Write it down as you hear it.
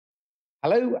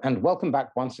Hello, and welcome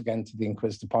back once again to the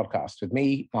Inquisitor podcast with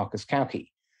me, Marcus Kauke.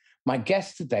 My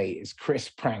guest today is Chris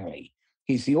Prangley.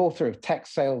 He's the author of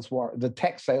The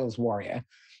Tech Sales Warrior.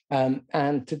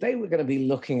 And today we're going to be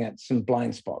looking at some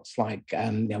blind spots, like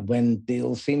when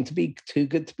deals seem to be too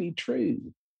good to be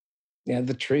true.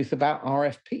 The truth about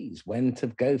RFPs, when to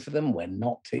go for them, when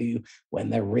not to, when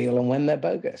they're real and when they're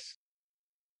bogus.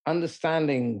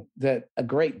 Understanding that a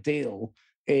great deal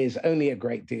is only a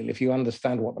great deal if you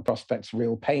understand what the prospect's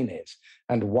real pain is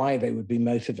and why they would be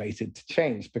motivated to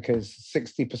change, because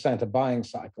 60% of buying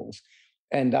cycles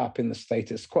end up in the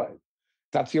status quo.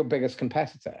 That's your biggest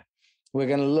competitor. We're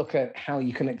going to look at how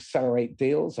you can accelerate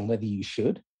deals and whether you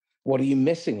should. What are you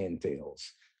missing in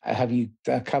deals? Have you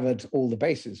covered all the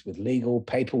bases with legal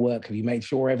paperwork? Have you made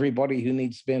sure everybody who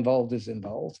needs to be involved is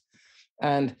involved?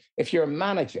 And if you're a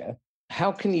manager, how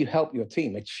can you help your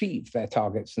team achieve their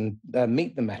targets and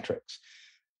meet the metrics?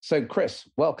 So, Chris,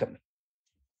 welcome.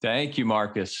 Thank you,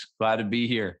 Marcus. Glad to be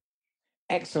here.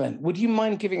 Excellent. Would you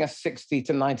mind giving us 60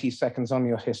 to 90 seconds on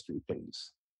your history,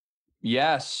 please?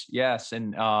 Yes.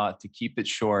 And to keep it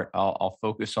short, I'll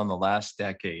focus on the last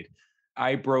decade.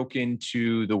 I broke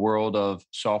into the world of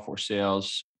software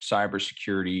sales,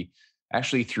 cybersecurity,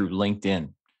 actually through LinkedIn.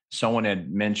 Someone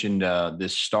had mentioned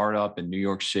this startup in New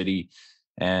York City,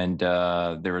 and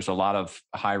there was a lot of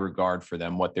high regard for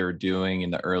them, what they were doing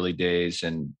in the early days.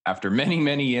 And after many,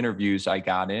 many interviews, I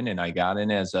got in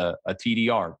as a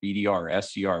TDR, BDR,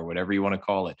 SDR, whatever you want to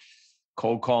call it,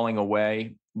 cold calling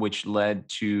away, which led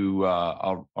to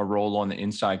a role on the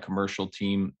inside commercial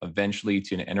team, eventually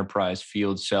to an enterprise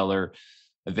field seller,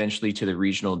 eventually to the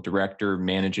regional director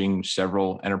managing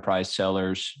several enterprise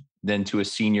sellers, then to a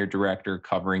senior director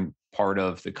covering part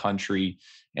of the country,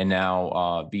 and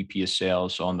now VP of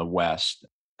sales on the West,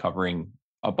 covering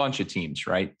a bunch of teams,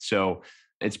 right? So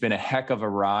it's been a heck of a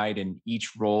ride, and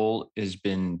each role has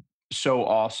been so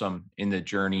awesome in the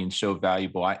journey and so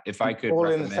valuable. If I could all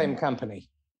in the same company.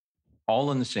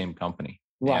 All in the same company.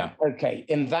 Right. Yeah. Okay.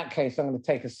 In that case, I'm going to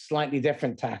take a slightly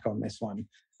different tack on this one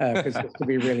because this will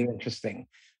be really interesting.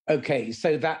 Okay.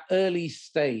 So that early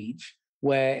stage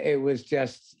where it was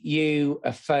just you,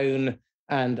 a phone,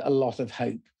 and a lot of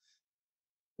hope.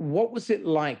 What was it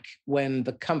like when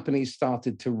the company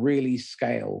started to really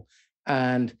scale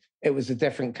and it was a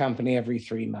different company every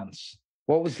 3 months?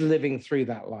 What was living through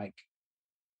that like?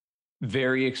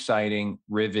 Very exciting,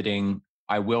 riveting.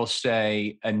 I will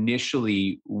say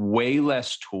initially way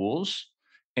less tools.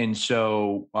 And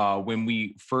so when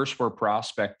we first were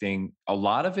prospecting, a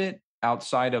lot of it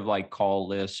outside of like call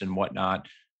lists and whatnot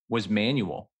was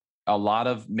manual. A lot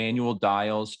of manual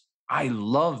dials. I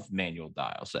love manual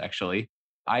dials, actually.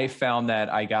 I found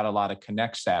that I got a lot of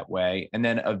connects that way. And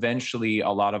then eventually a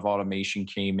lot of automation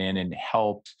came in and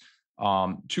helped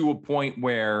to a point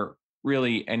where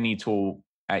really any tool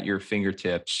at your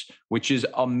fingertips, which is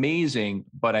amazing.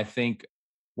 But I think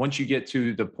once you get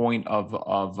to the point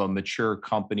of a mature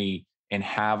company and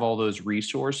have all those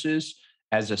resources,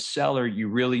 as a seller, you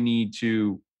really need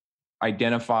to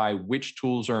identify which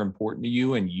tools are important to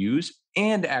you and use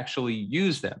and actually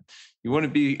use them. You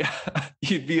wouldn't be,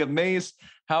 you'd be amazed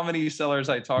how many sellers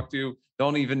I talk to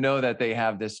don't even know that they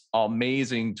have this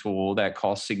amazing tool that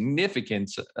costs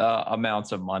significant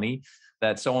amounts of money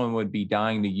that someone would be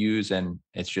dying to use, and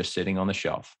it's just sitting on the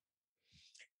shelf.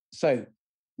 So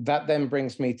that then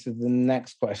brings me to the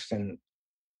next question.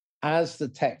 As the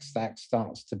tech stack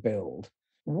starts to build,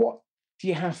 what do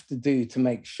you have to do to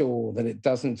make sure that it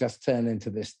doesn't just turn into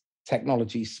this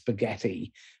technology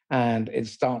spaghetti and it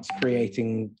starts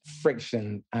creating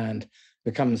friction and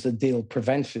becomes a deal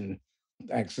prevention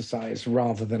exercise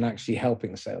rather than actually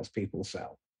helping salespeople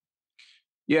sell?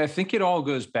 Yeah, I think it all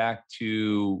goes back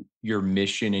to your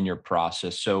mission and your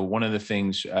process. So one of the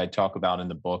things I talk about in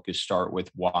the book is start with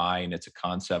why, and it's a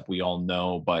concept we all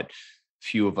know, but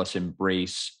few of us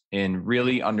embrace, in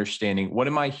really understanding what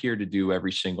am I here to do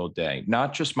every single day?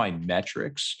 Not just my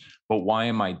metrics, but why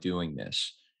am I doing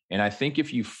this? And I think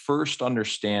if you first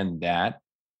understand that,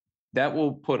 that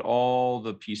will put all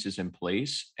the pieces in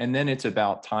place. And then it's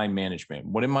about time management.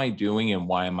 What am I doing and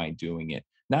why am I doing it?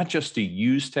 Not just to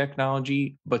use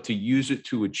technology, but to use it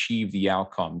to achieve the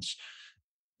outcomes.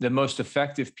 The most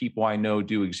effective people I know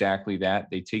do exactly that.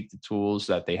 They take the tools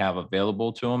that they have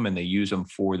available to them and they use them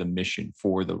for the mission,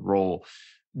 for the role.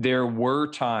 There were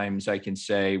times I can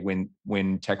say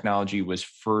when technology was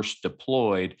first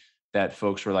deployed that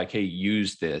folks were like, hey,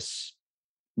 use this.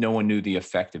 No one knew the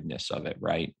effectiveness of it,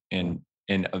 right? And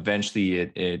eventually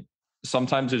it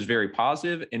sometimes it was very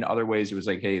positive. In other ways, it was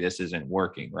like, hey, this isn't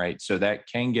working, right? So that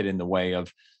can get in the way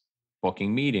of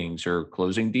booking meetings or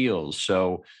closing deals.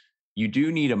 So you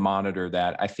do need to monitor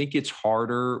that. I think it's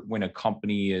harder when a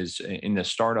company is in the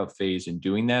startup phase and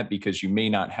doing that because you may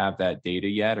not have that data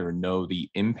yet or know the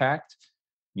impact.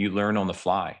 You learn on the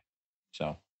fly.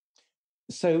 So,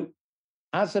 So,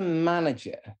 as a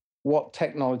manager, what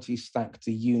technology stack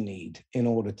do you need in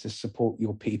order to support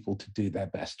your people to do their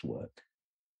best work?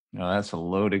 no, that's a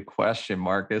loaded question,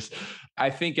 Marcus. I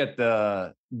think at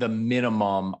the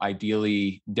minimum,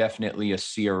 ideally, definitely a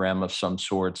CRM of some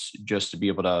sorts, just to be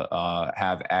able to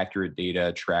have accurate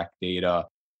data, track data.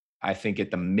 I think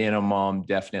at the minimum,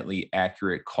 definitely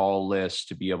accurate call lists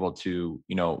to be able to,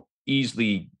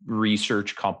 easily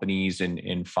research companies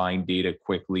and find data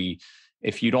quickly.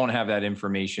 If you don't have that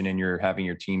information and you're having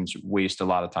your teams waste a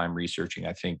lot of time researching,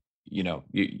 I think,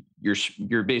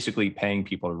 you're basically paying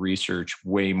people to research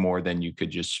way more than you could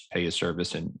just pay a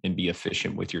service and be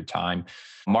efficient with your time.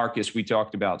 Marcus, we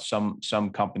talked about some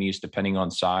companies, depending on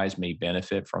size, may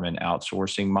benefit from an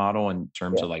outsourcing model in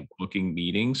terms Yeah. of like booking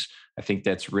meetings. I think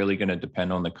that's really going to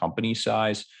depend on the company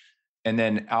size. And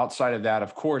then outside of that,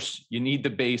 of course, you need the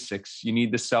basics. You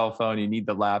need the cell phone, you need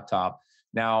the laptop.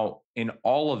 Now, in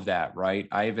all of that, right,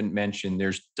 I haven't mentioned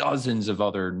there's dozens of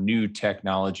other new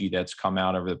technology that's come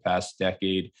out over the past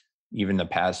decade, even the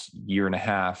past year and a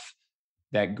half,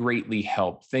 that greatly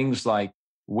help. Things like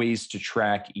ways to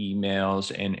track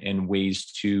emails and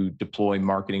ways to deploy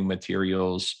marketing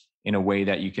materials in a way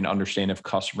that you can understand if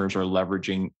customers are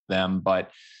leveraging them.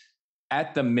 But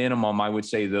at the minimum, I would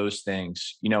say those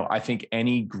things. I think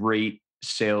any great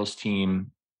sales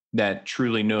team that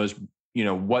truly knows,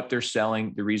 what they're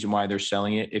selling, the reason why they're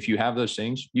selling it, if you have those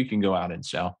things, you can go out and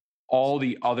sell. All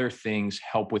the other things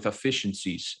help with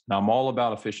efficiencies. Now, I'm all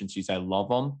about efficiencies. I love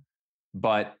them,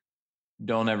 but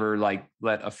don't ever like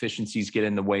let efficiencies get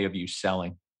in the way of you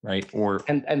selling, right? Or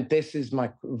And this is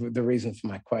the reason for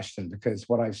my question, because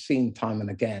what I've seen time and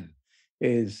again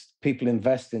is people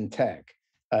invest in tech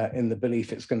in the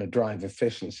belief it's going to drive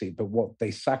efficiency, but what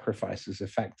they sacrifice is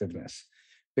effectiveness,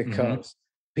 Mhm. because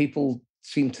people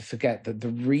seem to forget that the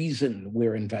reason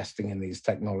we're investing in these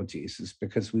technologies is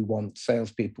because we want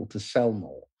salespeople to sell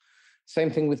more.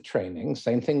 Same thing with training,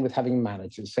 same thing with having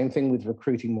managers, same thing with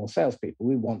recruiting more salespeople.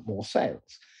 We want more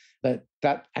sales.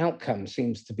 That outcome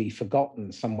seems to be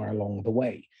forgotten somewhere along the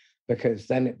way, because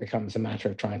then it becomes a matter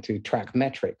of trying to track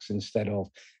metrics instead of,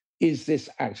 is this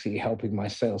actually helping my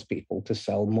salespeople to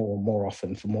sell more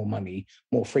often for more money,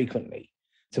 more frequently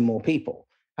to more people?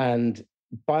 And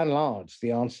by and large,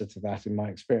 the answer to that, in my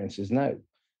experience, is no.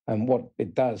 And what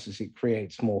it does is it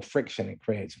creates more friction, it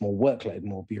creates more workload,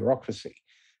 more bureaucracy.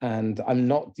 And I'm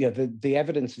not, the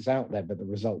evidence is out there, but the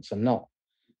results are not.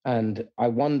 And I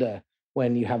wonder,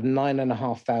 when you have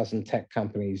 9,500 tech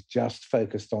companies just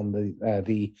focused on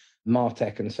the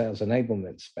martech and sales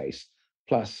enablement space,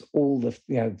 plus all the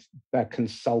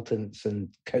consultants and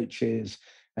coaches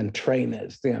and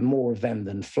trainers, there are more of them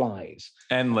than flies.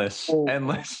 endless, All,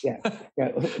 endless. yeah,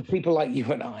 yeah, people like you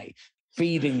and I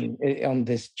feeding on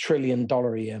this $1 trillion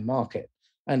a year market.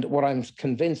 And what I'm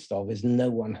convinced of is no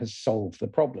one has solved the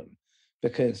problem,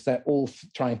 because they're all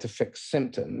trying to fix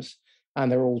symptoms,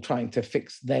 and they're all trying to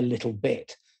fix their little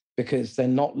bit, because they're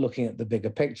not looking at the bigger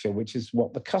picture, which is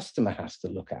what the customer has to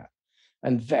look at.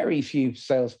 And very few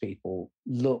salespeople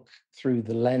look through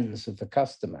the lens of the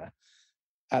customer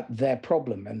at their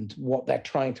problem and what they're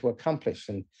trying to accomplish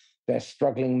and their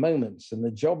struggling moments and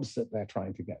the jobs that they're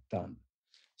trying to get done.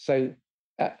 So,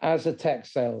 as a tech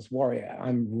sales warrior,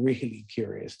 I'm really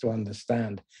curious to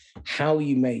understand how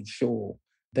you made sure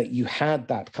that you had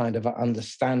that kind of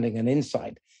understanding and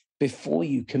insight before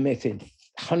you committed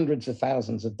hundreds of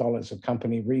thousands of dollars of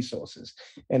company resources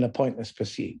in a pointless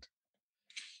pursuit.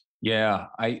 Yeah,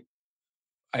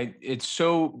 it's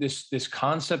so this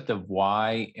concept of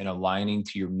why and aligning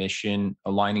to your mission,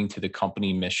 aligning to the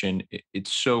company mission,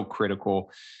 it's so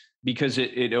critical because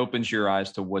it opens your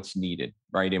eyes to what's needed,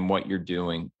 right, and what you're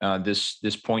doing.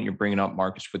 This point you're bringing up,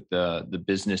 Marcus, with the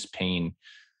business pain.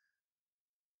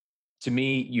 To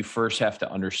me, you first have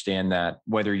to understand that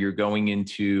whether you're going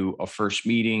into a first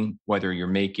meeting, whether you're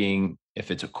making,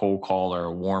 if it's a cold call or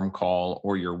a warm call,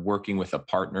 or you're working with a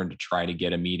partner to try to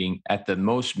get a meeting, at the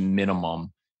most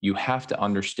minimum, you have to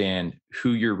understand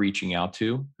who you're reaching out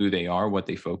to, who they are, what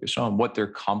they focus on, what their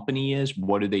company is,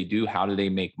 what do they do, how do they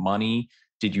make money?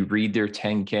 Did you read their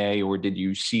 10K, or did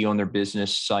you see on their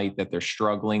business site that they're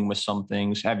struggling with some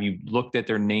things? Have you looked at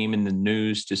their name in the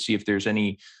news to see if there's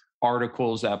any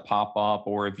articles that pop up,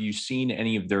 or have you seen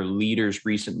any of their leaders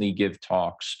recently give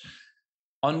talks?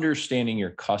 Understanding your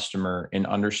customer and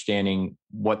understanding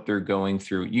what they're going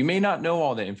through. You may not know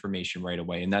all the information right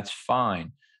away, and that's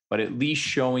fine, but at least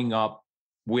showing up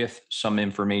with some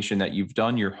information that you've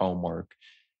done your homework.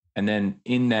 And then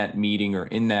in that meeting or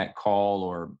in that call,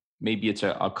 or maybe it's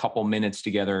a couple minutes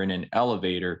together in an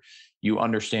elevator, you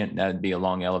understand that'd be a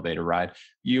long elevator ride.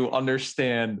 You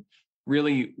understand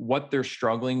really what they're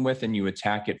struggling with and you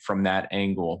attack it from that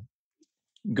angle.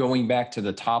 Going back to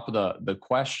the top of the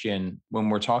question, when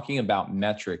we're talking about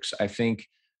metrics, I think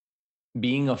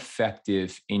being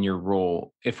effective in your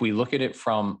role, if we look at it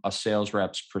from a sales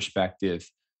rep's perspective,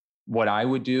 what I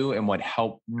would do and what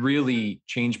helped really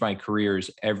change my career is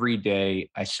every day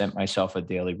I sent myself a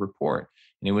daily report.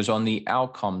 And it was on the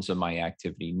outcomes of my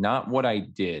activity, not what I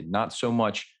did, not so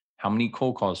much how many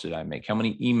cold calls did I make, how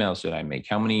many emails did I make,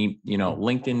 how many,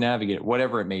 LinkedIn Navigator,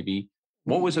 whatever it may be,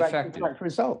 what was effective.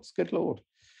 Results, good Lord.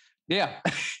 Yeah,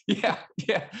 yeah.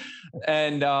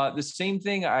 And the same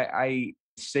thing I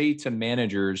say to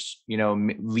managers,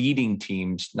 leading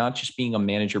teams, not just being a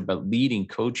manager, but leading,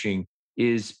 coaching,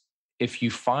 is if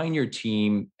you find your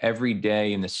team every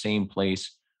day in the same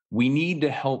place, we need to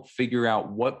help figure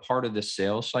out what part of the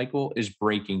sales cycle is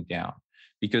breaking down.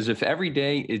 Because if every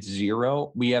day it's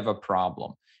zero, we have a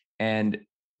problem. And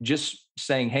just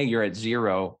saying, hey, you're at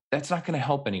zero, that's not going to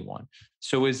help anyone.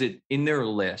 So is it in their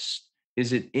list?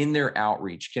 Is it in their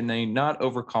outreach? Can they not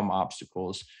overcome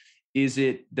obstacles? Is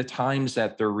it the times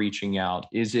that they're reaching out?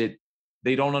 Is it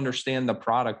they don't understand the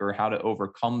product or how to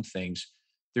overcome things?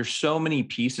 There's so many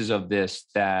pieces of this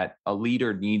that a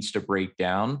leader needs to break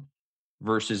down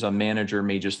versus a manager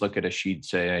may just look at a sheet and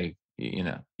say, hey,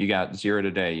 you got zero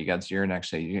today, you got zero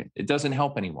next day. It doesn't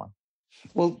help anyone.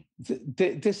 Well,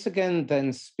 this again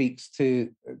then speaks to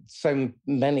so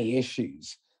many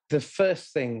issues. The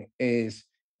first thing is,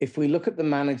 if we look at the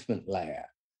management layer,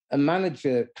 a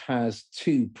manager has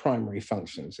two primary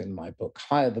functions in my book: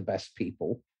 hire the best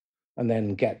people and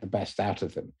then get the best out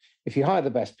of them. If you hire the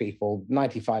best people,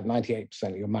 95, 98%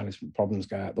 of your management problems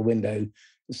go out the window.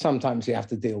 Sometimes you have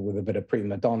to deal with a bit of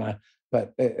prima donna,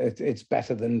 but it's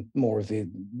better than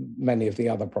many of the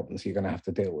other problems you're going to have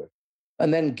to deal with.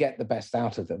 And then get the best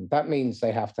out of them. That means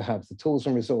they have to have the tools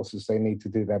and resources they need to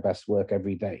do their best work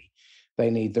every day. They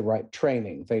need the right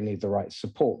training. They need the right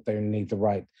support. They need the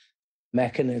right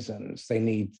mechanisms. They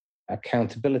need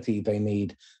accountability. They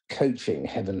need coaching,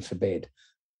 heaven forbid.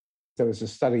 There was a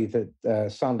study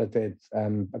that Sandra did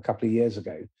a couple of years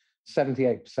ago.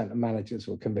 78% of managers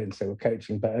were convinced they were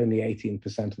coaching, but only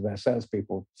 18% of their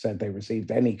salespeople said they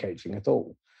received any coaching at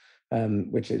all,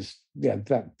 which is,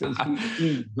 that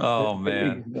oh,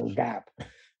 man. Little gap.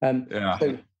 Yeah.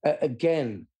 So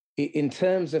again, in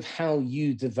terms of how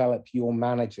you develop your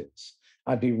managers,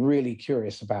 I'd be really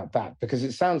curious about that, because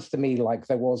it sounds to me like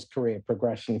there was career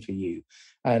progression for you.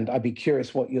 And I'd be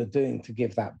curious what you're doing to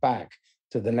give that back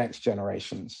to the next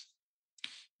generations.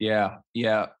 Yeah.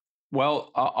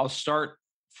 Well, I'll start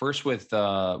first with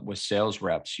sales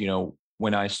reps.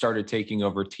 When I started taking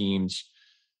over teams,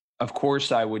 of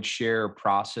course, I would share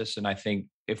process. And I think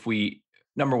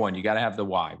number one, you got to have the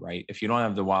why, right? If you don't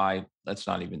have the why, let's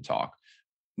not even talk.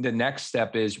 The next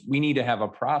step is we need to have a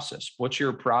process. What's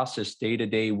your process day to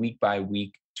day, week by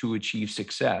week to achieve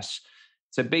success?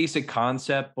 It's a basic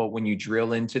concept, but when you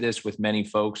drill into this with many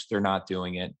folks, they're not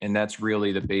doing it. And that's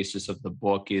really the basis of the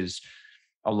book. Is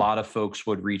a lot of folks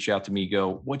would reach out to me,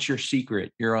 go, what's your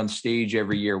secret? You're on stage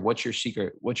every year. What's your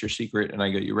secret? What's your secret? And I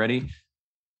go, you ready?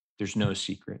 There's no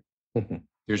secret.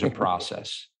 There's a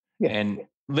process. Yeah. And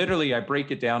literally I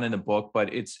break it down in the book,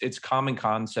 but it's common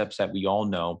concepts that we all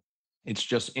know. It's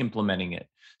just implementing it.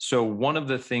 So one of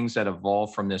the things that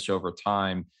evolved from this over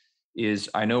time is,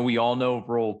 I know we all know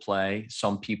role play.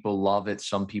 Some people love it.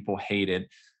 Some people hate it.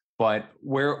 But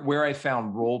where I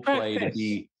found role play to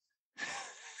be,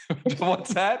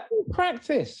 what's that?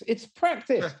 Practice. It's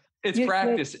practice. It's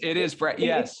practice. It is.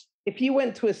 Yes. If you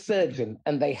went to a surgeon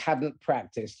and they hadn't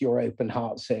practiced your open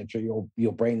heart surgery or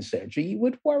your brain surgery, you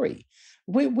would worry.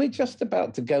 We're just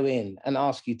about to go in and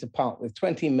ask you to part with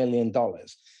 $20 million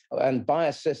and buy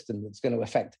a system that's going to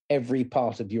affect every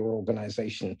part of your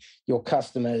organization, your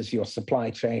customers, your supply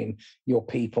chain, your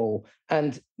people,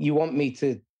 and you want me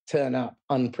to turn up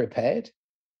unprepared?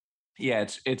 Yeah,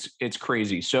 it's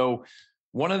crazy. So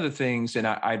one of the things, and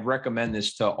I'd recommend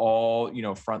this to all,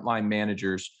 frontline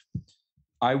managers,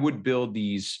 I would build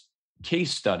these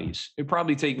case studies. It'd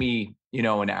probably take me,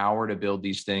 an hour to build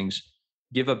these things,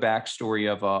 give a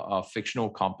backstory of a fictional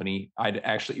company. I'd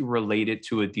actually relate it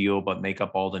to a deal, but make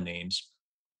up all the names.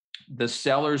 The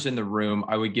sellers in the room,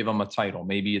 I would give them a title.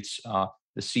 Maybe it's the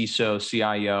CISO,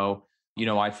 CIO.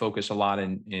 I focus a lot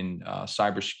in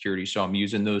cybersecurity, so I'm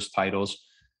using those titles.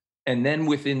 And then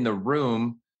within the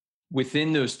room,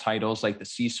 within those titles, like the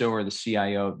CISO or the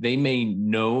CIO, they may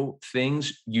know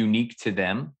things unique to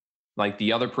them, like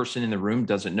the other person in the room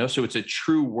doesn't know. So it's a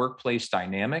true workplace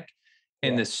dynamic.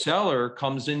 And Yeah. the seller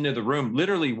comes into the room,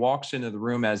 literally walks into the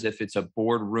room as if it's a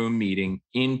boardroom meeting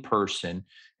in person.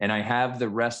 And I have the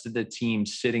rest of the team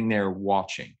sitting there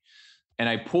watching. And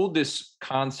I pulled this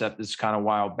concept this kind of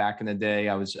while back in the day.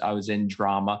 I was in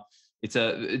drama. It's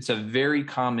a very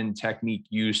common technique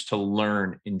used to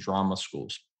learn in drama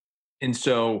schools. And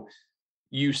so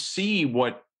you see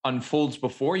what unfolds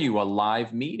before you, a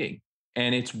live meeting.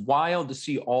 And it's wild to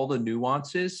see all the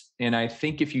nuances. And I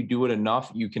think if you do it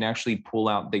enough, you can actually pull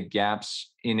out the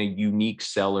gaps in a unique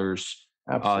seller's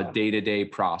Absolutely. day-to-day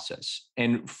process.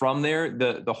 And from there,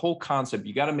 the whole concept,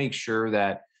 you got to make sure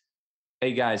that,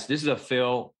 hey guys, this is a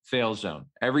fail zone.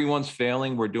 Everyone's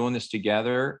failing. We're doing this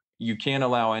together. You can't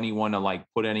allow anyone to like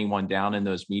put anyone down in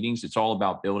those meetings. It's all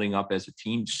about building up as a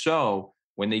team. So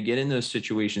when they get in those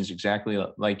situations, exactly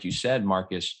like you said,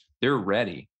 Marcus, they're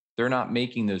ready. They're not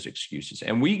making those excuses.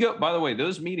 And we go, by the way,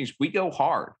 those meetings, we go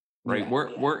hard, right? Yeah.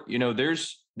 We're,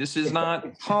 this is not.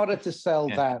 It's harder to sell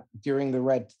Yeah, that during the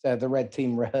red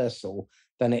team rehearsal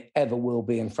than it ever will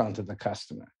be in front of the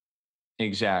customer.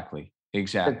 exactly. But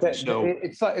Exactly.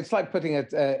 So it's like putting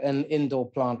an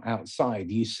indoor plant outside.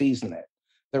 You season it.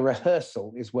 The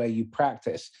rehearsal is where you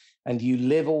practice and you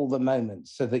live all the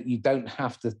moments so that you don't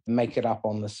have to make it up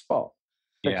on the spot.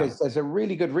 yeah. Because there's a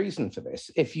really good reason for this.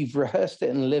 If you've rehearsed it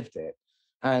and lived it,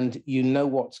 and you know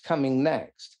what's coming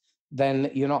next, then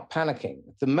you're not panicking.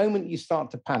 The moment you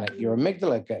start to panic, your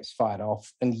amygdala gets fired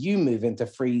off, and you move into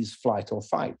freeze, flight, or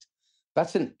fight.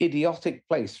 That's an idiotic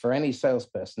place for any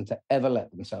salesperson to ever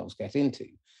let themselves get into.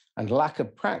 And lack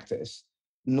of practice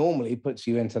normally puts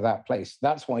you into that place.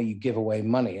 That's why you give away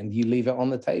money and you leave it on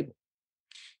the table.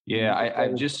 Yeah,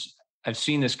 I've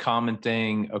seen this common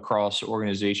thing across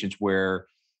organizations where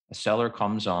a seller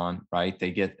comes on, right?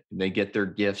 They get their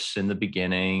gifts in the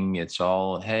beginning. It's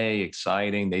all, hey,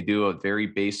 exciting. They do a very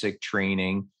basic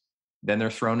training, then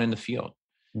they're thrown in the field.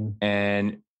 Mm.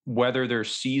 And whether they're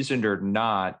seasoned or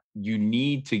not, you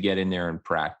need to get in there and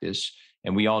practice.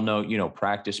 And we all know,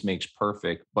 practice makes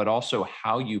perfect, but also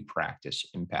how you practice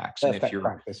impacts. And if Perfect you're,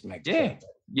 practice makes yeah, perfect.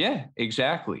 yeah,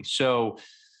 exactly. So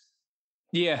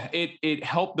yeah, it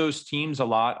helped those teams a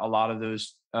lot. A lot of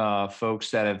those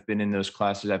folks that have been in those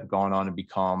classes have gone on to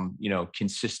become,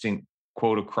 consistent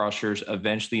quota crushers.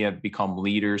 Eventually, have become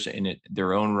leaders in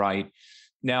their own right.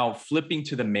 Now, flipping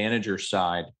to the manager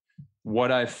side,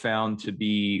 what I've found to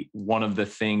be one of the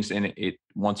things, and it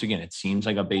once again, it seems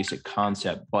like a basic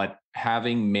concept, but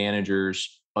having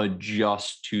managers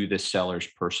adjust to the seller's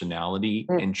personality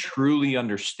Mm. and truly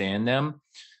understand them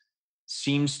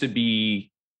seems to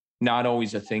be not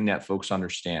always a thing that folks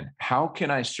understand. How can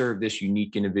I serve this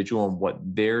unique individual and what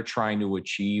they're trying to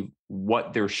achieve,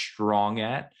 what they're strong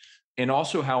at, and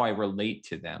also how I relate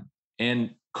to them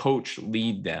and coach,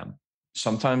 lead them?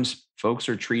 Sometimes folks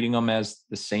are treating them as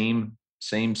the same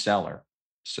seller.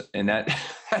 So, and that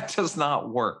that does not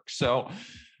work. So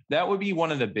that would be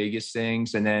one of the biggest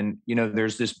things. And then,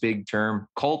 there's this big term,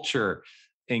 culture.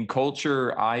 And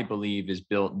culture, I believe, is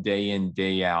built day in,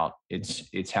 day out.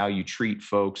 It's how you treat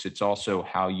folks. It's also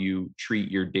how you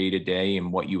treat your day to day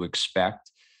and what you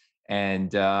expect. And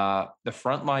the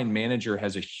frontline manager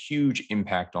has a huge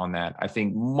impact on that. I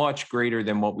think much greater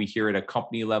than what we hear at a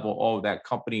company level. Oh, that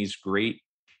company is great.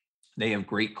 They have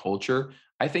great culture.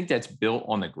 I think that's built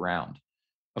on the ground.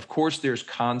 Of course, there's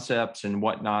concepts and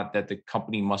whatnot that the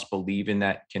company must believe in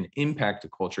that can impact the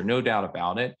culture, no doubt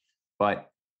about it. But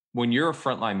when you're a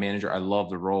frontline manager, I love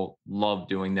the role, love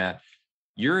doing that.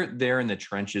 You're there in the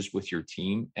trenches with your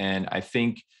team. And I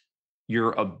think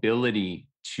your ability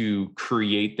to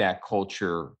create that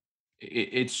culture,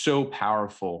 it's so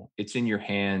powerful. It's in your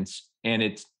hands and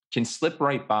it can slip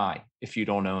right by if you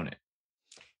don't own it.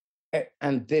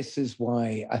 And this is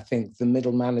why I think the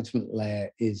middle management layer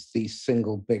is the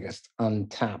single biggest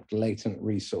untapped latent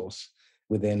resource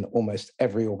within almost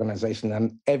every organization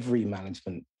and every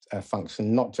management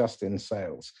function, not just in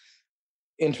sales.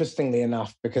 Interestingly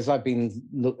enough, because I've been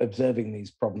observing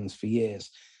these problems for years,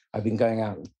 I've been going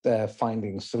out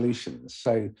finding solutions.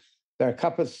 So there are a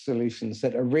couple of solutions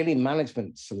that are really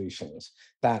management solutions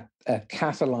that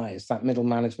catalyze that middle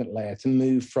management layer to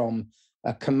move from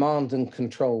a command and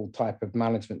control type of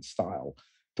management style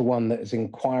to one that is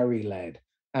inquiry led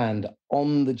and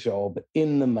on the job,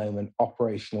 in the moment,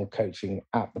 operational coaching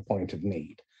at the point of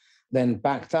need. Then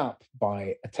backed up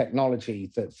by a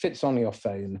technology that fits on your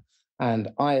phone. And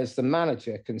I, as the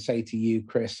manager, can say to you,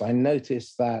 Chris, I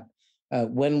noticed that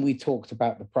when we talked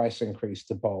about the price increase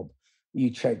to Bob, you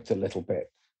choked a little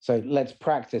bit. So let's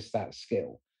practice that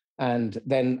skill. And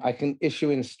then I can issue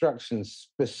instructions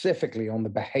specifically on the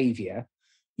behavior.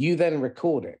 You then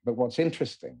record it. But what's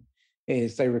interesting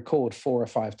is they record 4 or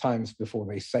 5 times before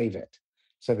they save it.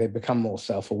 So they become more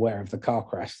self-aware of the car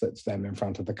crash that's them in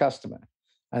front of the customer.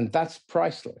 And that's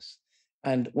priceless.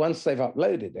 And once they've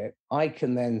uploaded it, I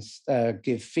can then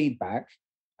give feedback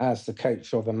as the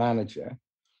coach or the manager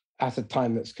at a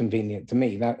time that's convenient to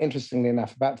me. Now, interestingly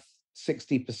enough, about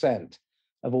 60%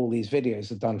 of all these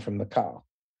videos are done from the car.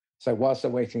 So whilst they're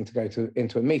waiting to go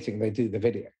into a meeting, they do the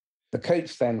video. The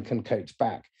coach then can coach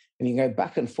back, and you can go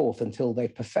back and forth until they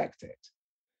perfect it.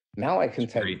 Now I can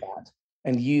take that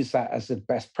and use that as a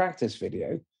best practice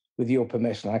video with your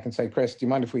permission. I can say, Chris, do you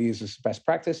mind if we use this as best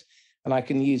practice? And I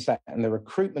can use that in the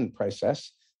recruitment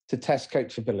process to test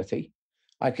coachability.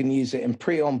 I can use it in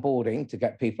pre-onboarding to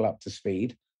get people up to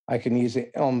speed. I can use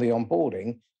it on the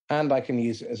onboarding, and I can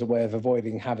use it as a way of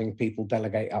avoiding having people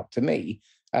delegate up to me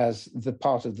as the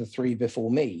part of the three before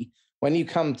me. When you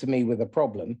come to me with a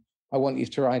problem, I want you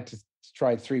to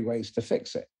try 3 ways to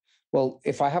fix it. Well,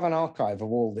 if I have an archive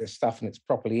of all this stuff and it's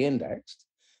properly indexed,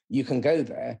 you can go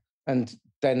there and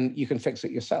then you can fix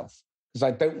it yourself, because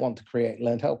I don't want to create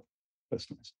learned help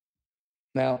customers.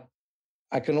 Now,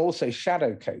 I can also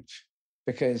shadow coach,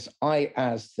 because I,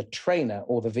 as the trainer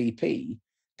or the VP,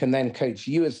 can then coach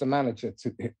you as the manager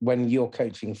when you're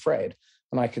coaching Fred,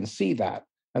 and I can see that,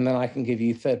 and then I can give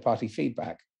you third-party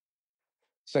feedback.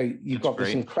 So you've got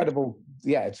this incredible,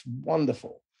 it's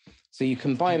wonderful. So you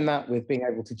combine that with being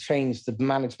able to change the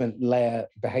management layer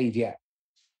behavior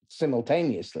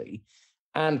simultaneously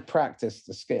and practice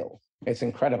the skill. It's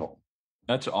incredible.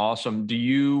 That's awesome. Do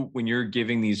you, when you're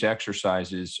giving these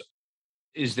exercises,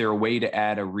 is there a way to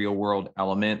add a real world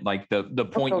element? Like the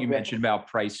point you mentioned about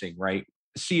pricing, right?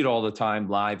 See it all the time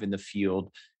live in the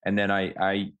field. And then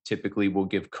I typically will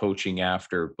give coaching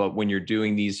after. But when you're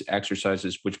doing these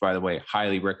exercises, which by the way,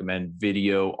 highly recommend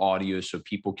video, audio, so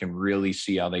people can really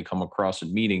see how they come across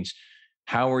in meetings,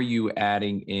 how are you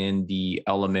adding in the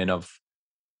element of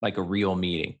like a real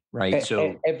meeting, right?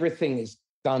 So everything is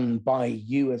done by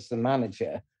you as the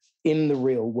manager in the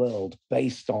real world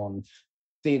based on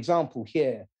the example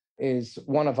here is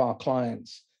one of our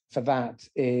clients for that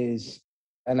is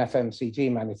an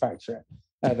FMCG manufacturer.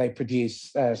 They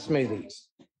produce smoothies,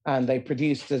 and they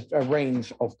produced a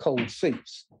range of cold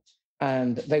soups.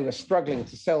 And they were struggling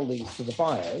to sell these to the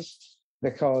buyers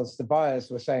because the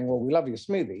buyers were saying, well, we love your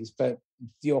smoothies, but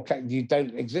you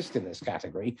don't exist in this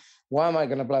category. Why am I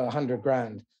going to blow 100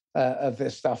 grand of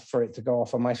this stuff for it to go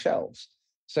off on my shelves?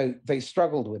 So they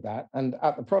struggled with that. And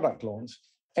at the product launch,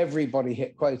 everybody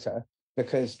hit quota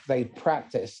because they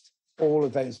practiced all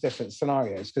of those different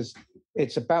scenarios, because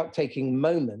it's about taking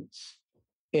moments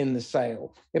in the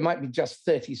sale. It might be just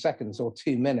 30 seconds or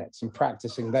 2 minutes and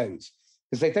practicing those,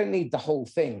 because they don't need the whole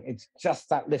thing. It's just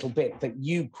that little bit that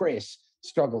you, Chris,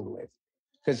 struggled with.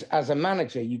 Because as a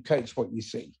manager, you coach what you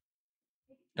see.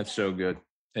 That's so good.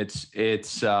 It's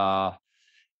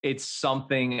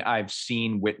something I've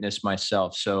seen, witnessed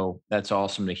myself. So that's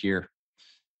awesome to hear.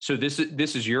 So this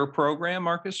is your program,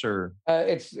 Marcus, or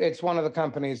it's one of the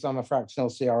companies I'm a fractional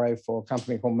CRO for, a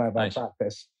company called Mobile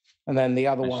Practice, and then the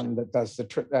other one that does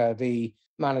the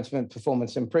management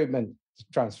performance improvement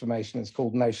transformation is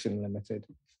called Notion Limited.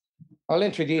 I'll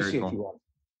introduce you if you want.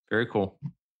 Very cool.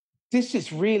 This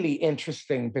is really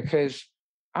interesting because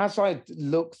as I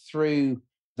look through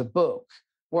the book,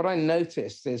 what I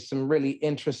noticed is some really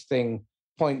interesting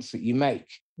points that you make.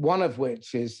 One of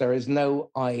which is there is no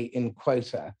I in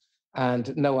quota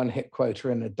and no one hit quota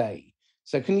in a day.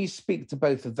 So can you speak to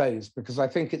both of those? Because I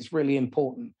think it's really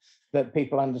important that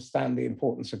people understand the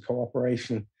importance of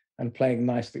cooperation and playing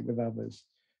nicely with others.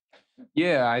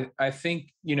 Yeah, I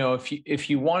think, if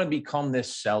you want to become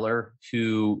this seller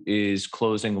who is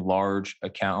closing large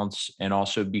accounts and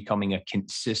also becoming a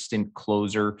consistent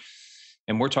closer,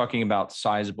 and we're talking about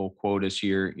sizable quotas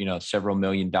here, several $1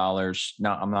 million.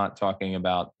 Now, I'm not talking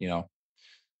about,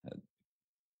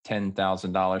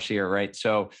 $10,000 here, right?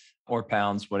 So, or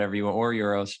pounds, whatever you want, or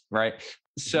euros, right?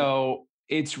 So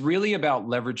it's really about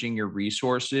leveraging your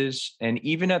resources. And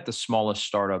even at the smallest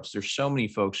startups, there's so many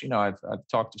folks, I've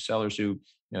talked to sellers who,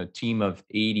 a team of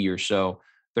 80 or so,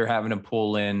 they're having to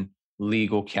pull in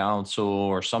legal counsel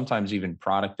or sometimes even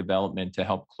product development to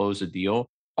help close a deal.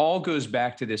 All goes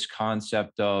back to this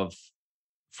concept of,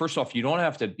 first off, you don't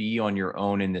have to be on your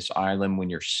own in this island when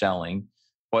you're selling,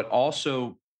 but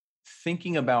also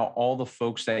thinking about all the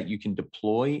folks that you can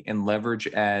deploy and leverage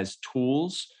as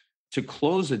tools to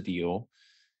close a deal.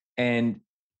 And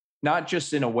not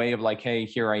just in a way of like, hey,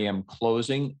 here I am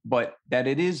closing, but that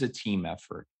it is a team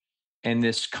effort. And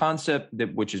this concept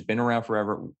that which has been around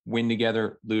forever, win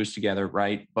together, lose together,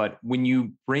 right? But when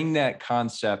you bring that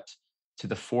concept to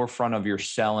the forefront of your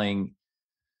selling,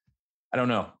 I don't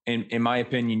know. In my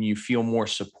opinion, you feel more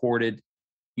supported.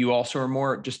 You also are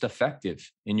more just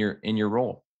effective in your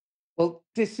role. Well,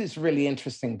 this is really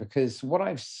interesting because what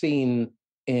I've seen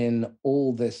in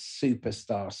all this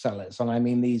superstar sellers, and I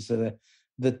mean, these are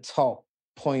the top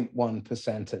 0.1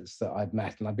 percenters that I've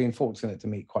met, and I've been fortunate to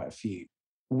meet quite a few.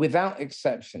 Without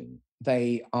exception,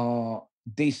 they are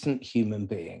decent human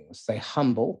beings. They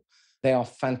humble. They are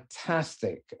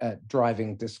fantastic at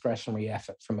driving discretionary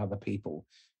effort from other people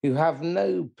who have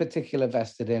no particular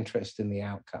vested interest in the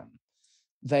outcome.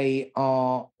 They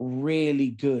are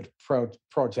really good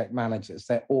project managers.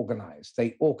 They're organized,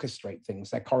 they orchestrate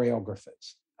things, they're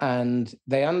choreographers, and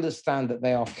they understand that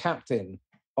they are captain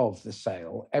of the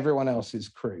sale, everyone else is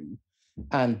crew.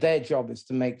 And their job is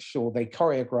to make sure they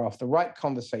choreograph the right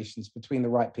conversations between the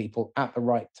right people at the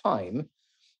right time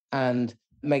and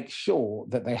make sure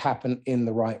that they happen in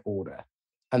the right order.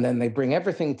 And then they bring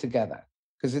everything together.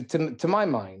 Because to my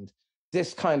mind,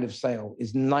 this kind of sale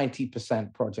is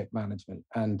 90% project management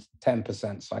and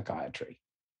 10% psychiatry.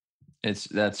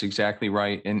 That's exactly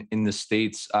right. And in the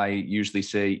States, I usually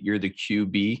say you're the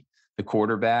QB, the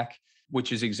quarterback,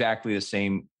 which is exactly the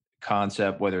same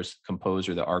concept, whether it's the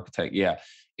composer, the architect. Yeah,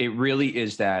 it really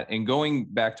is that. And going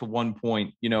back to one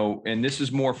point, and this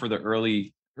is more for the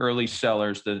early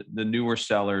sellers, the newer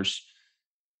sellers.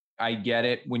 I get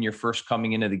it. When you're first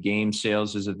coming into the game,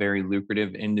 sales is a very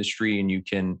lucrative industry and you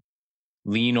can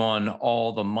lean on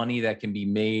all the money that can be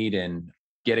made and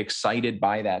get excited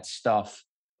by that stuff.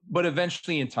 But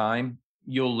eventually in time,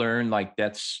 you'll learn like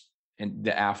that's in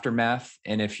the aftermath.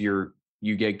 And if you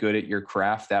get good at your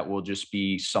craft, that will just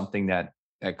be something that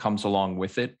comes along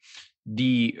with it.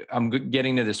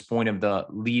 Getting to this point of the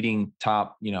leading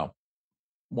top,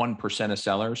 1% of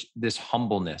sellers, this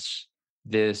humbleness,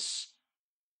 this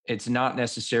it's not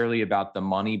necessarily about the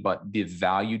money, but the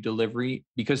value delivery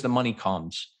because the money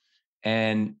comes.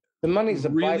 And The money's a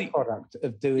really,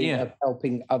 byproduct yeah, of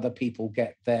helping other people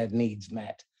get their needs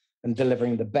met and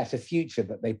delivering the better future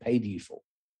that they paid you for.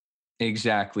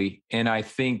 exactly. And I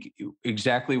think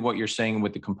exactly what you're saying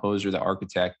with the composer, the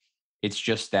architect, it's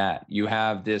just that you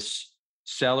have this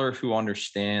seller who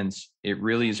understands it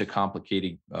really is a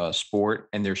complicated sport.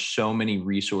 And there's so many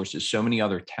resources, so many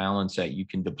other talents that you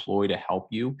can deploy to help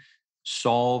you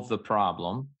solve the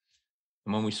problem.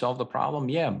 And when we solve the problem,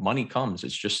 yeah, money comes.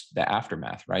 It's just the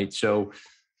aftermath, right? So,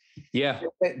 yeah,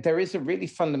 There is a really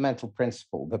fundamental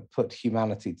principle that put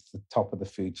humanity to the top of the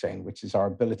food chain, which is our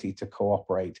ability to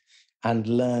cooperate and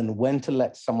learn when to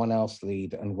let someone else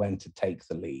lead and when to take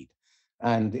the lead.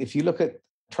 And if you look at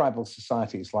tribal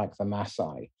societies like the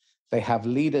Maasai, they have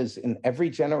leaders in every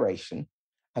generation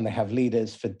and they have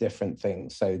leaders for different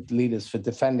things. So, leaders for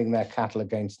defending their cattle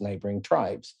against neighboring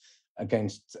tribes,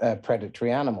 against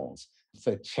predatory animals,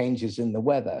 for changes in the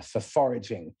weather, for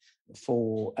foraging,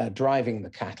 for driving the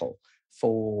cattle,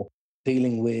 for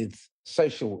dealing with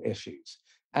social issues.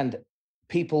 And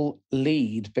people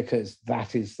lead because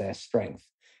that is their strength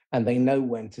and they know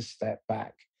when to step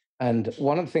back. And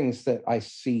one of the things that I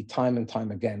see time and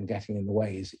time again getting in the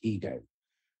way is ego.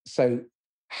 So,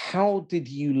 how did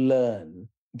you learn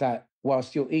that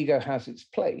whilst your ego has its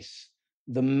place,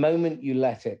 the moment you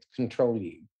let it control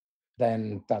you,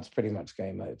 then that's pretty much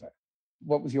game over?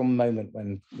 What was your moment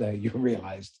when you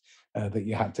realized that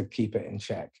you had to keep it in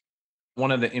check?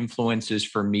 one of the influences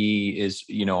for me is,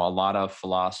 a lot of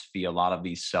philosophy, a lot of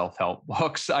these self-help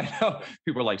books. I know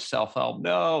people are like self-help,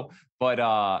 no, but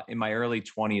in my early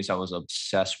 20s, I was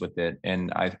obsessed with it.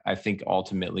 And I think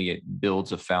ultimately it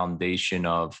builds a foundation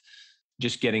of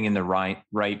just getting in the right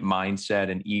mindset.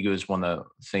 And ego is one of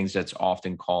the things that's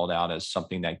often called out as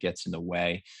something that gets in the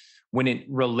way. When it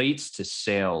relates to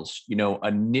sales,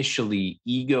 initially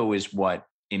ego is what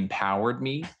empowered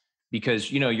me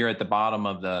because you're at the bottom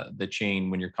of the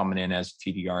chain when you're coming in as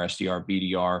TDR, SDR,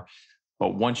 BDR.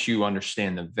 But once you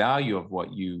understand the value of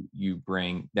what you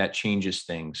bring, that changes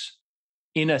things.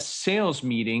 In a sales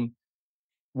meeting,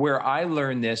 where I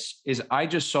learned this is I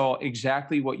just saw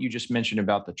exactly what you just mentioned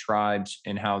about the tribes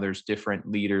and how there's different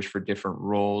leaders for different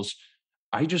roles.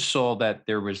 I just saw that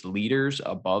there was leaders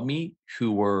above me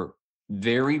who were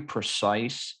very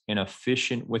precise and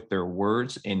efficient with their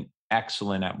words and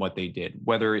excellent at what they did,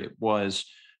 whether it was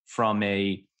from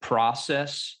a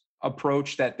process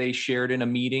approach that they shared in a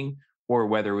meeting, or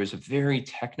whether it was a very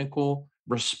technical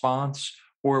response,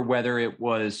 or whether it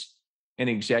was an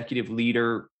executive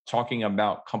leader talking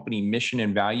about company mission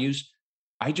and values.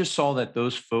 I just saw that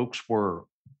those folks were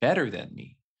better than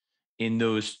me in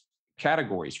those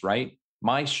categories, right?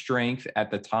 My strength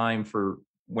at the time for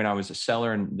when I was a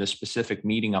seller and the specific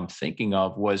meeting I'm thinking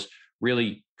of was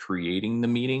really creating the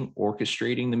meeting,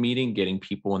 orchestrating the meeting, getting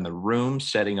people in the room,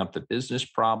 setting up the business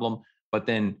problem, but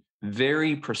then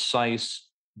very precise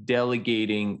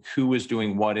delegating who was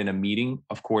doing what in a meeting.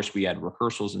 Of course, we had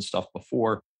rehearsals and stuff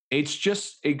before. It's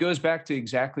just, it goes back to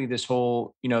exactly this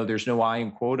whole, there's no I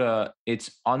in quota. It's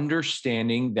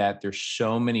understanding that there's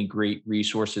so many great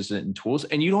resources and tools,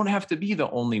 and you don't have to be the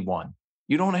only one.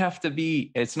 You don't have to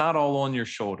be, it's not all on your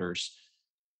shoulders.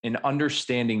 And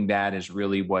understanding that is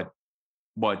really what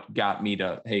got me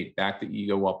to, hey, back the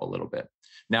ego up a little bit.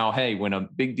 Now, hey, when a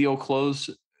big deal closed,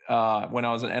 when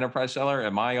I was an enterprise seller,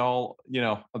 am I all,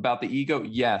 about the ego?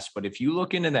 Yes. But if you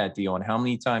look into that deal and how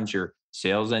many times your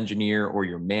sales engineer or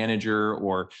your manager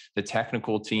or the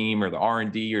technical team or the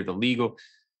R&D or the legal,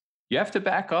 you have to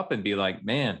back up and be like,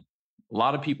 man, a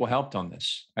lot of people helped on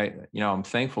this. I'm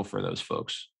thankful for those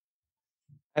folks.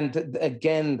 And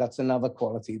again, that's another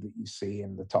quality that you see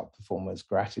in the top performers: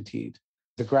 gratitude.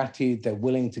 The gratitude, they're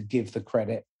willing to give the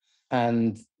credit.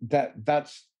 And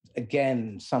that's,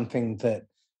 again, something that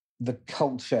the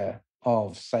culture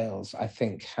of sales, I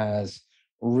think, has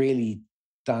really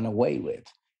done away with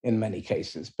in many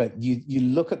cases. But you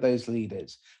look at those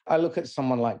leaders. I look at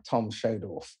someone like Tom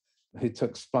Schodorf, who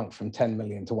took Splunk from 10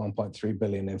 million to 1.3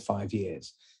 billion in 5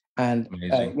 years. And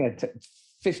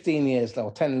 15 years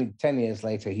or 10 years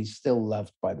later, he's still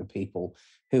loved by the people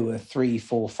who were 3,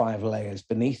 4, 5 layers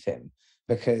beneath him,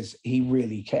 because he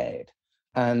really cared.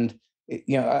 And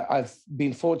I've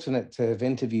been fortunate to have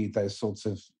interviewed those sorts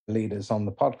of leaders on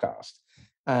the podcast.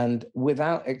 And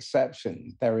without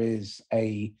exception, there is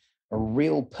a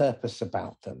real purpose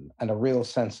about them and a real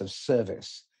sense of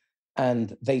service.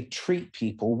 And they treat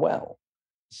people well.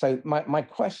 So my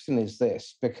question is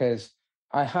this, because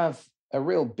I have a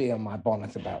real bee on my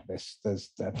bonnet about this.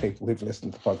 There's people who've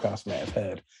listened to the podcast may have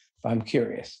heard, but I'm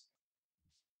curious.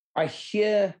 I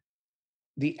hear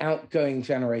the outgoing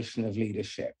generation of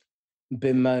leadership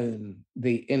bemoan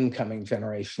the incoming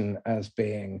generation as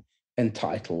being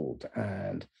entitled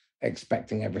and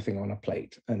expecting everything on a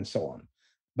plate and so on.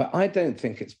 But I don't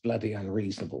think it's bloody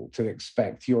unreasonable to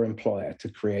expect your employer to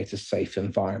create a safe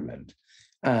environment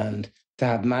and to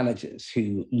have managers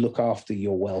who look after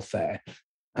your welfare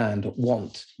and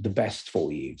want the best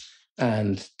for you,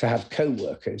 and to have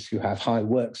co-workers who have high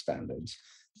work standards.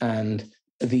 And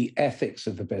the ethics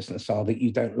of the business are that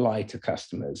you don't lie to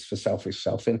customers for selfish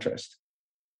self-interest.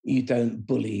 You don't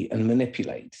bully and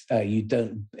manipulate. You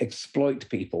don't exploit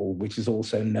people, which is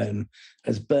also known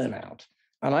as burnout.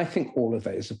 And I think all of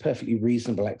those are perfectly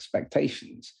reasonable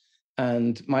expectations.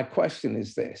 And my question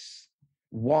is this: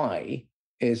 why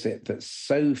is it that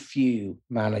so few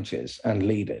managers and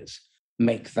leaders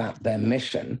make that their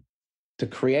mission, to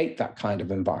create that kind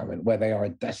of environment where they are a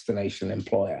destination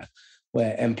employer,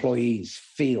 where employees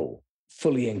feel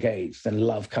fully engaged and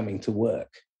love coming to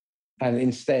work? And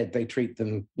instead, they treat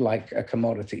them like a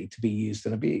commodity to be used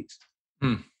and abused.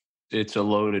 It's a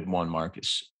loaded one,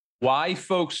 Marcus. Why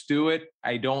folks do it,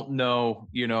 I don't know.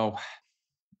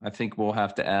 I think we'll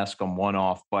have to ask them one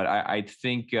off. But I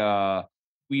think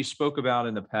we spoke about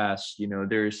in the past,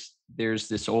 there's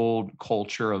this old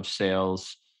culture of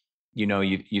sales.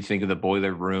 You think of the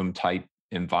boiler room type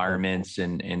environments,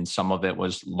 and some of it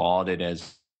was lauded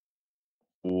as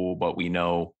cool, but we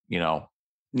know,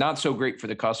 not so great for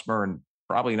the customer and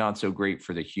probably not so great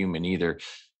for the human either.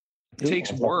 It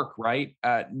takes work, right?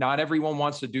 Not everyone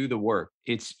wants to do the work.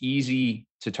 It's easy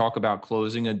to talk about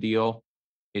closing a deal.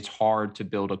 It's hard to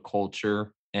build a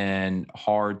culture and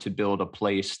hard to build a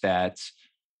place that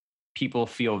people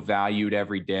feel valued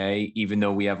every day, even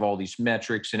though we have all these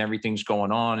metrics and everything's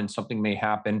going on and something may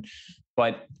happen.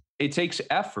 But it takes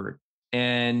effort.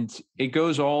 And it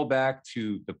goes all back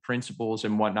to the principles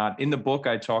and whatnot. In the book,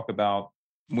 I talk about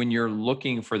when you're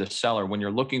looking for the seller, when you're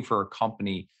looking for a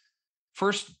company,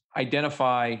 first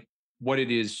identify what it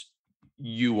is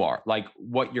you are, like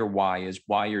what your why is,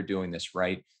 why you're doing this,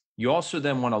 right? You also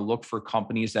then want to look for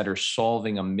companies that are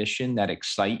solving a mission that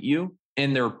excite you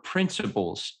and their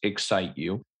principles excite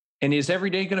you. And is every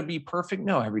day going to be perfect?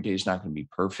 No, every day is not going to be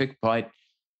perfect. But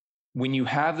when you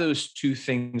have those two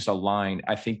things aligned,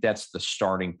 I think that's the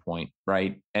starting point,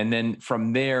 right? And then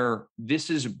from there, this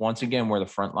is once again where the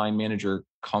frontline manager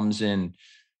comes in.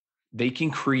 They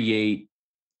can create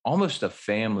almost a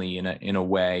family in a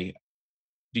way.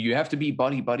 Do you have to be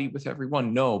buddy with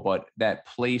everyone? No, but that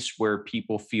place where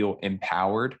people feel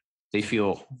empowered, they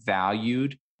feel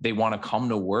valued, they want to come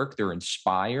to work, they're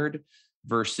inspired,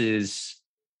 versus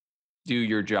do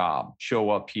your job, show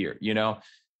up here.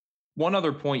 One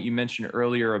other point you mentioned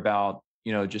earlier about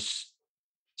just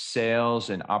sales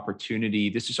and opportunity.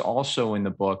 This is also in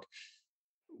the book.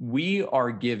 We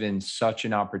are given such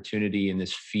an opportunity in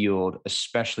this field,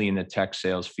 especially in the tech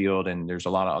sales field. And there's a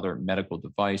lot of other medical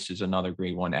devices, another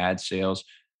great one, ad sales,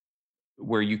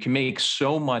 where you can make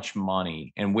so much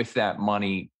money. And with that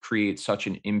money, create such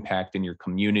an impact in your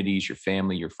communities, your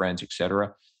family, your friends, et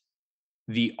cetera.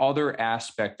 The other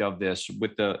aspect of this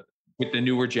with the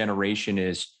newer generation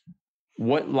is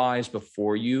what lies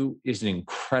before you is an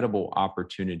incredible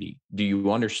opportunity. Do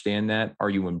you understand that? Are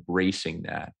you embracing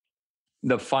that?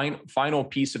 The final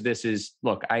piece of this is,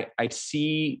 look, I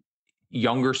see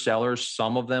younger sellers,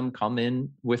 some of them come in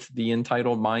with the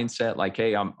entitled mindset, like,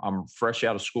 hey, I'm fresh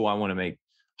out of school. I want to make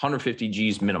 150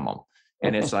 G's minimum.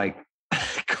 And it's like,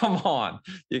 come on,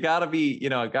 you gotta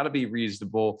be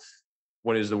reasonable.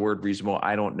 What is the word reasonable?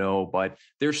 I don't know, but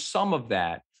there's some of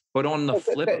that. But on the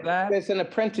flip of that, there's an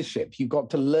apprenticeship. You've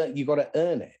got to learn, you've got to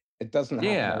earn it. It doesn't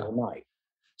happen overnight.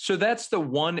 So that's the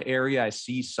one area I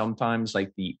see sometimes,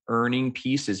 like the earning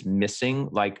piece is missing.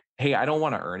 Like, hey, I don't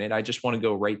want to earn it. I just want to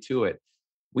go right to it.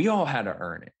 We all had to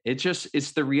earn it.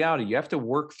 It's the reality. You have to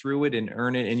work through it and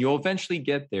earn it, and you'll eventually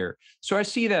get there. So I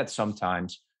see that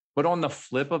sometimes. But on the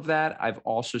flip of that, I've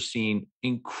also seen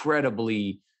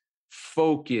incredibly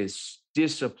focused,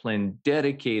 disciplined,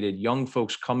 dedicated young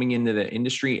folks coming into the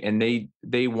industry, and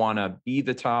they want to be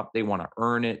the top. They want to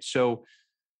earn it. So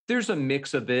there's a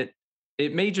mix of it.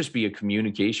 It may just be a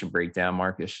communication breakdown,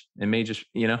 Marcus. It may just,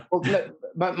 Well, look,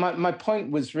 my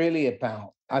point was really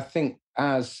about, I think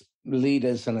as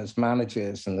leaders and as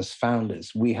managers and as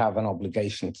founders, we have an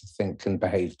obligation to think and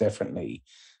behave differently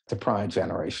to prior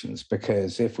generations,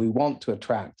 because if we want to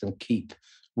attract and keep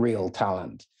real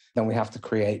talent, then we have to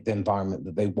create the environment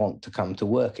that they want to come to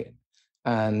work in.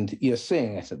 And you're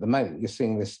seeing it at the moment. You're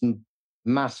seeing this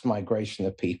mass migration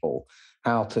of people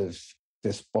out of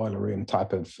this boiler room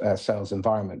type of sales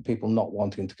environment, people not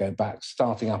wanting to go back,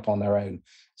 starting up on their own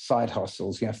side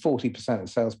hustles. 40% of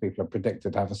salespeople are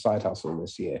predicted to have a side hustle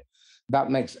this year. That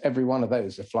makes every one of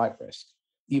those a flight risk.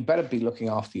 You better be looking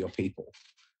after your people.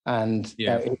 And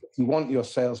if you want your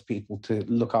salespeople to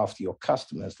look after your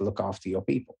customers, look after your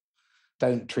people.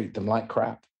 Don't treat them like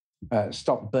crap.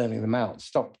 Stop burning them out.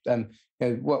 Stop.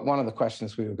 One of the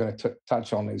questions we were going to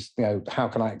touch on is, how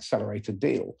can I accelerate a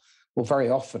deal? Well, very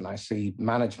often I see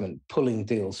management pulling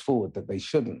deals forward that they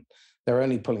shouldn't. They're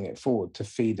only pulling it forward to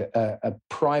feed a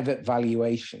private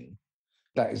valuation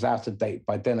that is out of date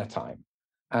by dinner time.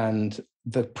 And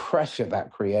the pressure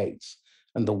that creates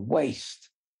and the waste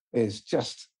is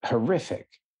just horrific.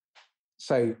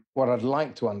 So what I'd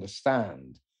like to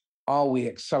understand, are we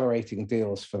accelerating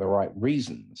deals for the right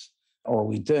reasons, or are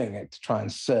we doing it to try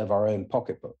and serve our own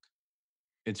pocketbook?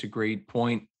 It's a great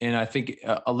point, and I think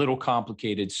a little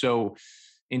complicated. So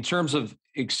in terms of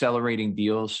accelerating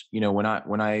deals, when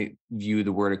I view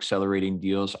the word accelerating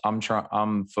deals,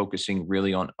 I'm focusing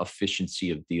really on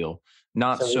efficiency of deal,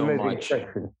 not so much.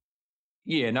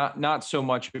 Yeah, not so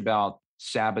much about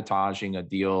sabotaging a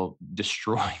deal,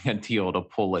 destroying a deal to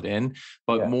pull it in,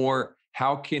 but more,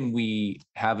 how can we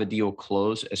have a deal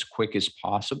close as quick as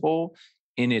possible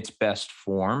in its best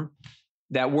form,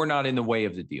 that we're not in the way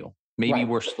of the deal. Maybe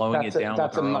we're slowing it down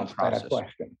with our own process.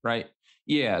 Question. Right.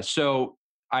 Yeah. So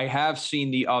I have seen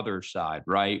the other side,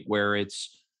 right? Where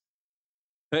it's,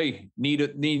 hey,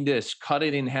 need this, cut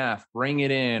it in half, bring it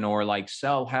in, or like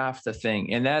sell half the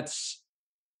thing. And that's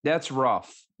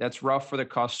rough. That's rough for the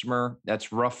customer.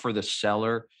 That's rough for the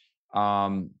seller.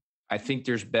 I think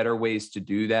there's better ways to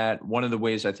do that. One of the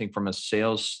ways, I think, from a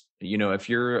sales, if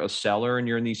you're a seller and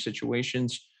you're in these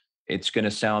situations, it's going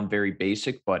to sound very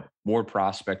basic, but more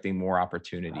prospecting, more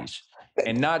opportunities.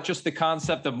 And not just the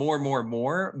concept of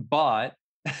more, but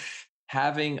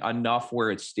having enough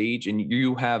where it's staged and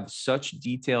you have such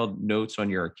detailed notes on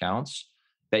your accounts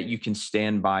that you can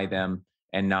stand by them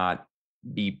and not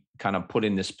be kind of put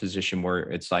in this position where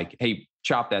it's like, hey,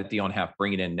 chop that deal in half,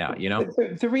 bring it in now,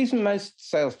 The reason most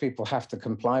salespeople have to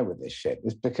comply with this shit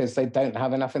is because they don't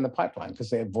have enough in the pipeline, because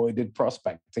they avoided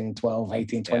prospecting 12,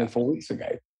 18, 24 weeks ago.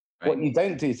 Right. What you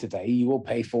don't do today, you will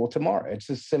pay for tomorrow. It's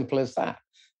as simple as that.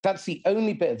 That's the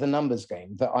only bit of the numbers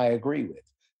game that I agree with.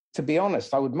 To be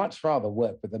honest, I would much rather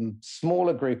work with a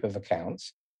smaller group of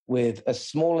accounts with a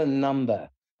smaller number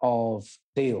of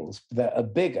deals that are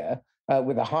bigger,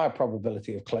 with a higher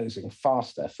probability of closing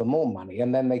faster for more money,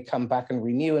 and then they come back and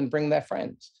renew and bring their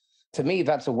friends. To me,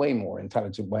 that's a way more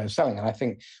intelligent way of selling. And I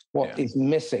think what is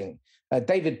missing,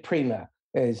 David Prima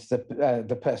is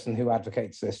the person who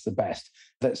advocates this the best,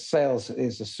 that sales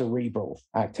is a cerebral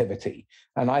activity.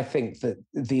 And I think that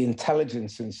the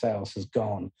intelligence in sales has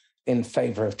gone in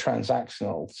favor of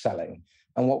transactional selling.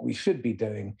 And what we should be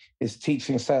doing is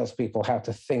teaching salespeople how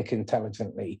to think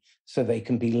intelligently so they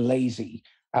can be lazy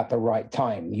at the right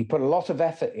time. You put a lot of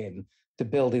effort in to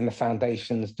building the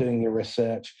foundations, doing your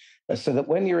research, so that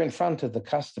when you're in front of the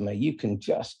customer, you can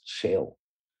just chill.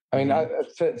 I mean,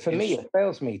 for me, a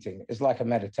sales meeting is like a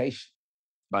meditation.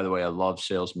 By the way, I love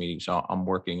sales meetings. So I'm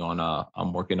working on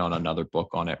another book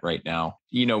on it right now.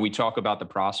 We talk about the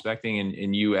prospecting,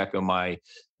 and you echo my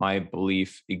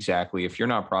belief exactly. If you're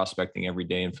not prospecting every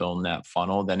day and filling that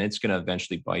funnel, then it's going to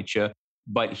eventually bite you.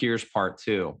 But here's part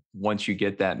two. Once you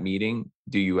get that meeting,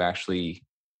 do you actually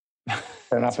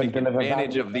take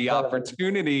advantage of the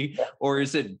opportunity, or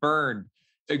is it burned?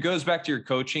 It goes back to your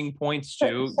coaching points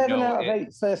too. 7 out of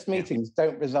 8 first meetings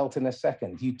don't result in a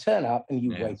second. You turn up and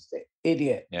you waste it.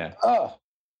 Idiot. Yeah. Oh.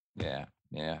 Yeah.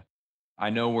 I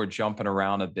know we're jumping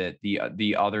around a bit.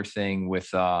 The other thing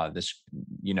with this,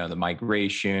 the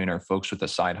migration or folks with a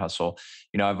side hustle,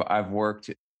 I've worked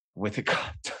with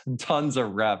tons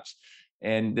of reps.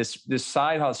 And this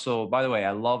side hustle, by the way,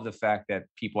 I love the fact that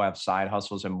people have side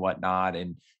hustles and whatnot.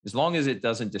 And as long as it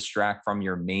doesn't distract from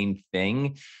your main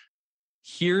thing,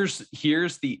 here's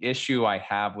the issue I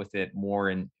have with it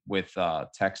more with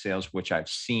tech sales, which I've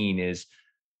seen is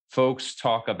folks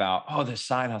talk about, oh, this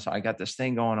side hustle, I got this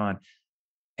thing going on.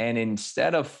 And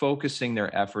instead of focusing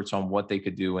their efforts on what they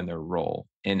could do in their role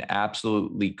and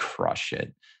absolutely crush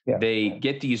it, they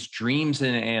get these dreams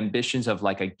and ambitions of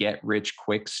like a get rich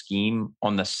quick scheme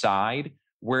on the side,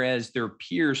 whereas their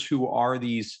peers who are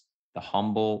the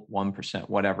humble 1%,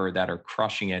 whatever, that are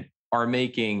crushing it, are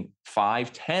making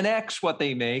 5, 10x what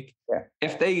they make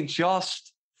if they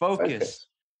just focus.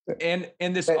 And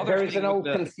this there is an old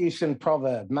Confucian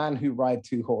proverb: "Man who ride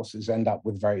 2 horses end up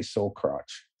with very sore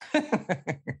crotch."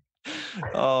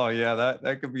 Oh yeah,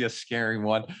 that could be a scary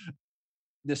one.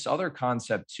 This other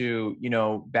concept too,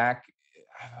 back,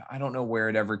 I don't know where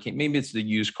it ever came. Maybe it's the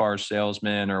used car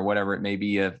salesman or whatever it may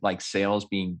be, of like sales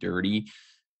being dirty.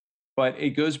 But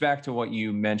it goes back to what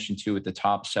you mentioned too, with the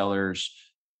top sellers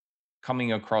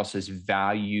coming across as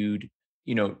valued,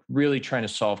 really trying to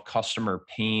solve customer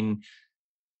pain.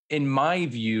 In my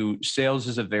view, sales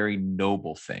is a very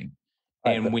noble thing.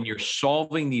 And when you're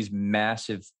solving these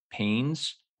massive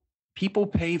pains, people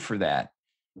pay for that.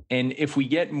 And if we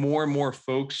get more and more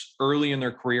folks early in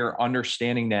their career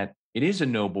understanding that it is a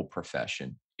noble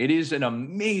profession, it is an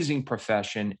amazing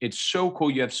profession. It's so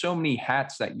cool. You have so many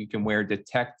hats that you can wear: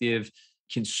 detective,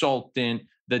 consultant,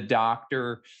 the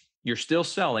doctor. You're still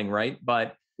selling, right?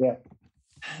 But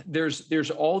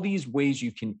there's all these ways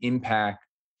you can impact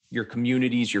your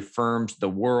communities, your firms, the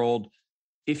world,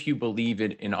 if you believe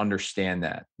it and understand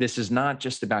that. This is not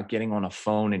just about getting on a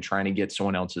phone and trying to get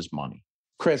someone else's money.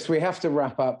 Chris, we have to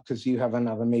wrap up because you have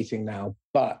another meeting now.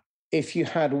 But if you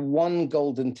had one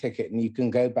golden ticket and you can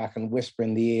go back and whisper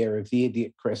in the ear of the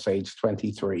idiot Chris, age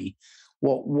 23,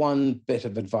 what one bit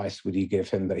of advice would you give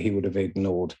him that he would have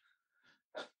ignored?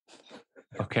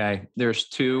 Okay, there's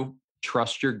 2.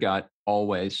 Trust your gut,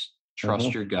 always.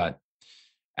 Trust your gut.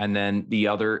 And then the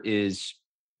other is,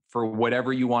 for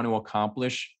whatever you want to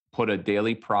accomplish, put a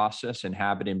daily process and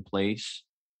habit in place,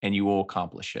 and you will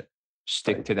accomplish it.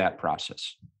 Stick to that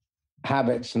process.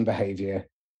 Habits and behavior,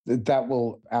 that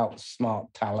will outsmart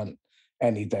talent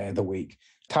any day of the week.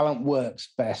 Talent works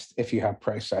best if you have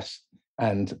process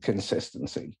and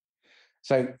consistency.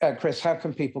 So, Chris, how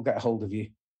can people get hold of you?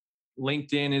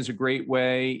 LinkedIn is a great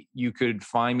way. You could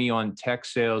find me on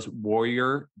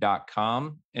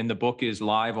techsaleswarrior.com. And the book is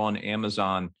live on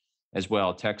Amazon as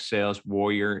well,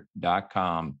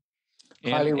 techsaleswarrior.com.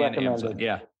 Highly recommended.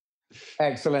 Yeah.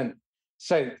 Excellent.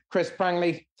 So, Chris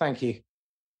Prangley, thank you.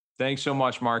 Thanks so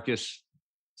much, Marcus.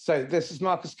 So this is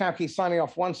Marcus Kauke signing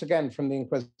off once again from the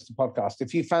Inquisitor podcast.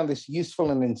 If you found this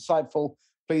useful and insightful,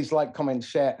 please like, comment,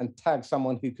 share, and tag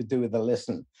someone who could do with a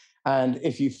listen. And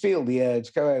if you feel the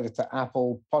urge, go over to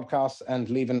Apple Podcasts and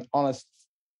leave an honest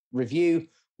review.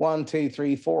 1, 2,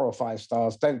 3, 4, or 5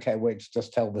 stars. Don't care which,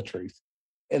 just tell the truth.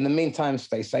 In the meantime,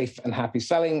 stay safe and happy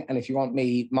selling. And if you want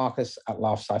me, Marcus at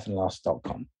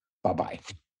laugh-last.com. Bye-bye.